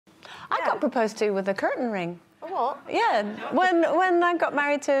I got proposed to with a curtain ring. What? Yeah, when I got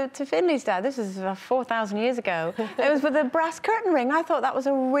married to Finley's dad, this is 4,000 years ago, it was with a brass curtain ring. I thought that was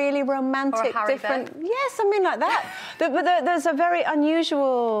a really romantic, different... Yes, something like that. But there's a very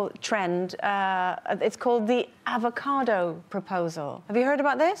unusual trend. It's called the avocado proposal. Have you heard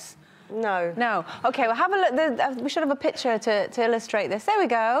about this? No. No. OK, well, have a look. We should have a picture to illustrate this. There we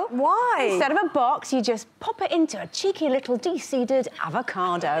go. Why? Instead of a box, you just pop it into a cheeky little de-seeded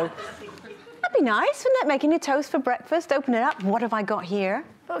avocado. That'd be nice, wouldn't it? Making your toast for breakfast, open it up. What have I got here?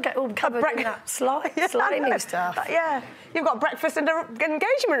 We'll get all covered in that slimy stuff. Yeah. You've got breakfast and an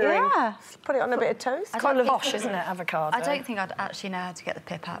engagement ring. Yeah. Put it on a bit of toast. It's kind of posh, isn't it, avocado? I don't think I'd actually know how to get the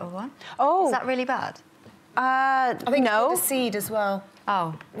pip out of one. Oh. Is that really bad? I think no. it's a seed as well.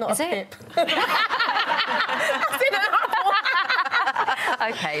 Oh. Not is a it? pip.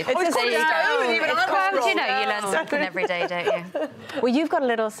 OK. It's a seed. Well, you know, you learn something every day, don't you? Well, you've got a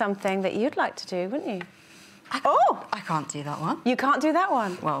little something that you'd like to do, wouldn't you? I can't do that one. You can't do that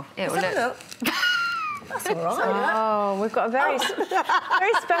one? Well, it will look... That's all right. Oh, we've got a very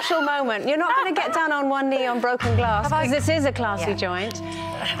special moment. You're not going to get down on one knee on broken glass, because this is a classy joint.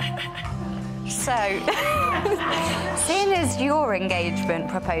 So, seeing as your engagement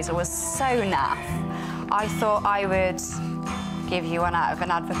proposal was so naff, I thought I would give you one out of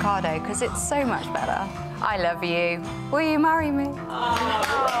an avocado, because it's so much better. I love you. Will you marry me?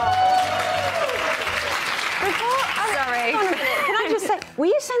 Sorry. Can I just say, were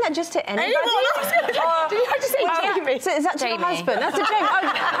you saying that just to anybody? Did I just say Jamie? So is that to your husband? That's a Jamie.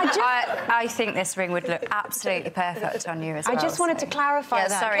 I think this ring would look absolutely perfect on you as well. I just wanted to clarify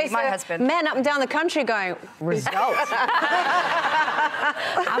that. Sorry, my husband. Men up and down the country going, results.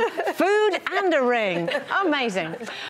 Food and a ring. Amazing.